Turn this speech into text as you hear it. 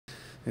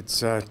It's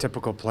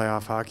typical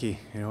playoff hockey.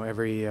 You know,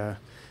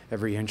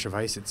 every inch of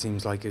ice it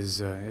seems like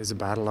is a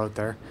battle out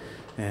there,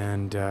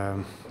 and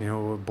you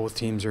know both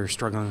teams are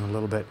struggling a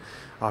little bit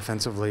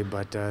offensively.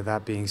 But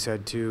that being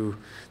said, too,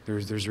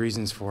 there's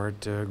reasons for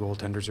it.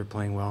 Goaltenders are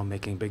playing well,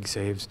 making big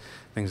saves,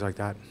 things like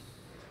that.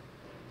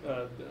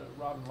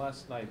 Robyn,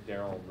 last night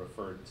Daryl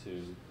referred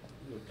to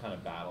the kind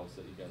of battles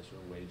that you guys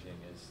are waging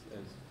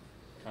as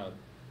kind of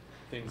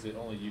things that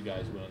only you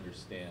guys would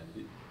understand.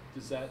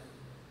 Does that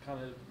kind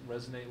of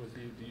resonate with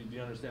you? Do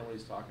you understand what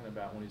he's talking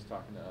about when he's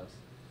talking to us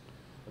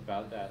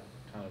about that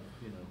kind of,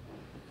 you know,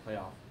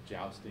 playoff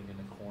jousting in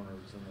the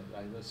corners? And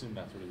I assume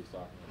that's what he was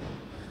talking about.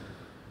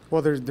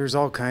 Well, there's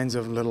all kinds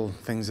of little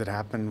things that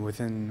happen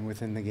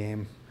within the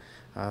game.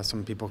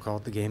 Some people call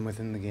it the game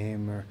within the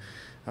game, or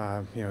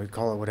you know,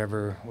 call it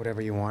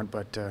whatever you want.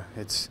 But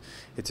it's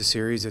a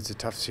series. It's a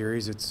tough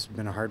series. It's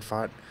been a hard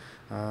fought,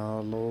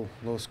 low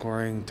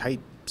scoring,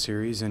 tight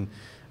series, and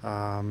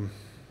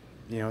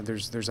you know,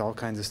 there's all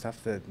kinds of stuff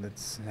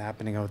that's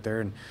happening out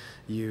there, and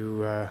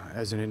you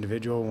as an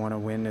individual want to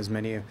win as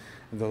many of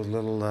those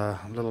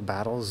little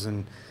battles,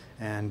 and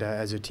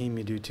as a team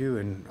you do too,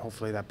 and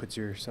hopefully that puts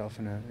yourself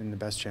in the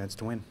best chance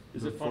to win.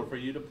 Is it fun for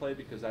you to play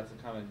because that's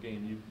the kind of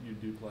game you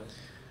do play?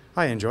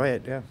 I enjoy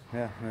it.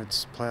 Yeah.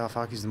 It's playoff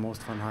hockey is the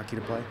most fun hockey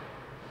to play.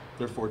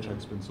 Their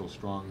forecheck's been so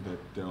strong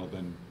that Daryl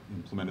then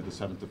implemented the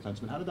seventh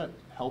defenseman. How did that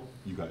help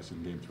you guys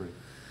in Game 3?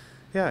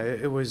 Yeah,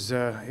 it was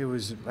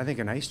I think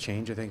a nice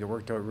change. I think it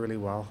worked out really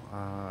well.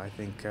 I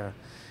think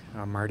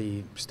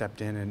Marty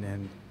stepped in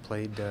and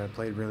played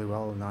really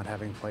well, not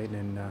having played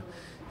in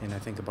I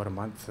think about a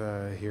month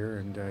here,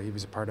 and he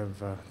was a part of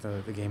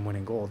the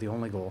game-winning goal, the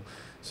only goal.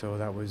 So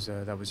that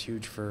was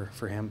huge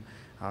for him.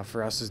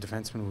 For us as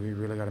defensemen, we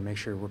really got to make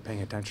sure we're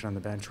paying attention on the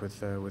bench with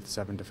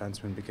 7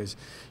 defensemen, because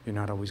you're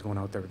not always going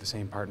out there with the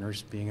same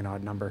partners, being an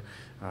odd number.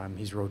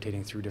 He's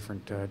rotating through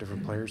different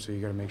players, so you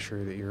got to make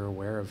sure that you're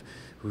aware of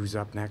who's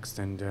up next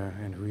and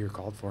who you're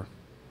called for.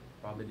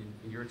 Robyn,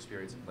 in your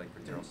experience of playing for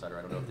Daryl Sutter,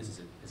 I don't know if this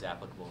is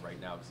applicable right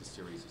now because the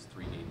series is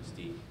 3 games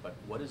deep, but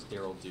what does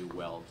Daryl do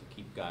well to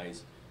keep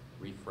guys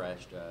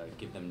refreshed,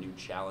 give them new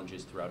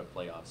challenges throughout a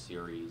playoff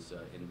series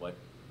in what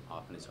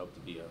often is hoped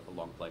to be a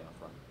long playoff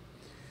run?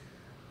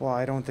 Well,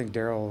 I don't think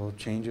Daryl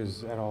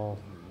changes at all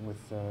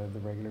with the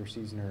regular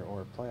season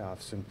or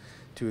playoffs. And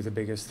two of the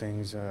biggest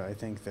things I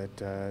think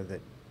that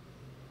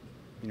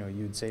you know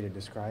you'd say to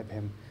describe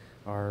him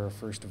are,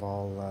 first of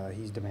all,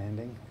 he's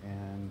demanding,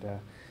 and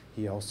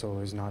he also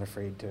is not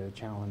afraid to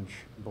challenge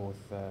both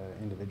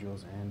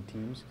individuals and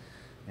teams,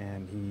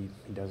 and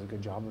he does a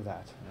good job of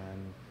that.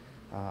 And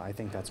I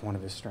think that's one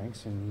of his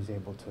strengths, and he's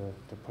able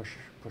to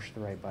push the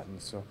right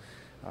buttons. So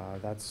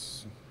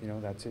that's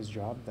his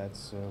job.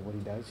 That's what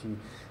he does.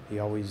 He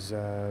always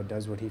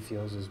does what he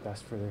feels is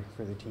best for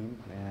the team.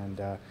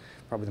 And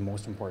probably the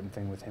most important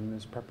thing with him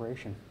is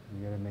preparation.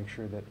 You got to make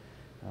sure that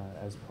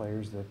as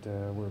players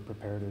that we're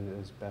prepared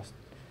as best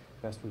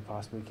we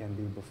possibly can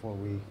be before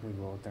we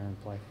go out there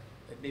and play.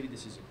 Maybe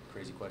this is a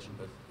crazy question,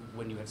 but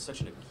when you have such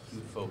an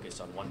acute focus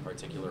on one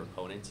particular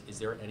opponent, is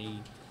there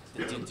any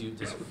does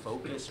it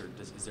focus, or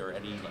is there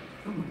any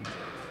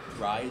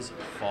rise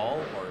and fall,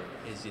 or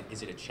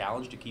is it a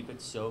challenge to keep it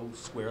so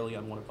squarely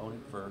on one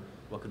opponent for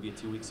what could be a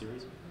 2-week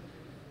series?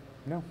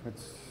 No,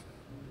 it's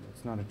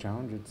not a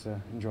challenge. It's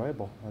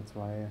enjoyable. That's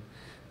why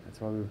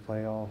we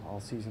play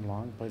all season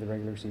long, play the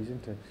regular season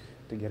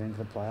to get into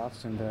the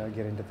playoffs and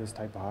get into this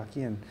type of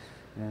hockey and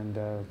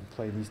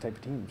play these type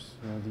of teams.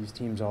 You know, these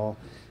teams all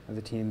are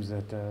the teams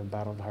that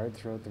battled hard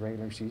throughout the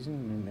regular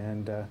season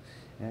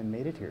and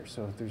made it here.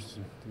 So there's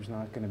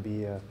not going to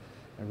be a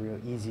real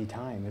easy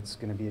time. It's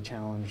going to be a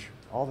challenge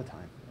all the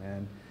time.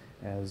 And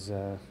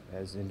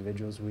as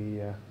individuals,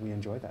 we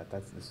enjoy that.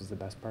 This is the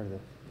best part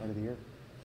of the year.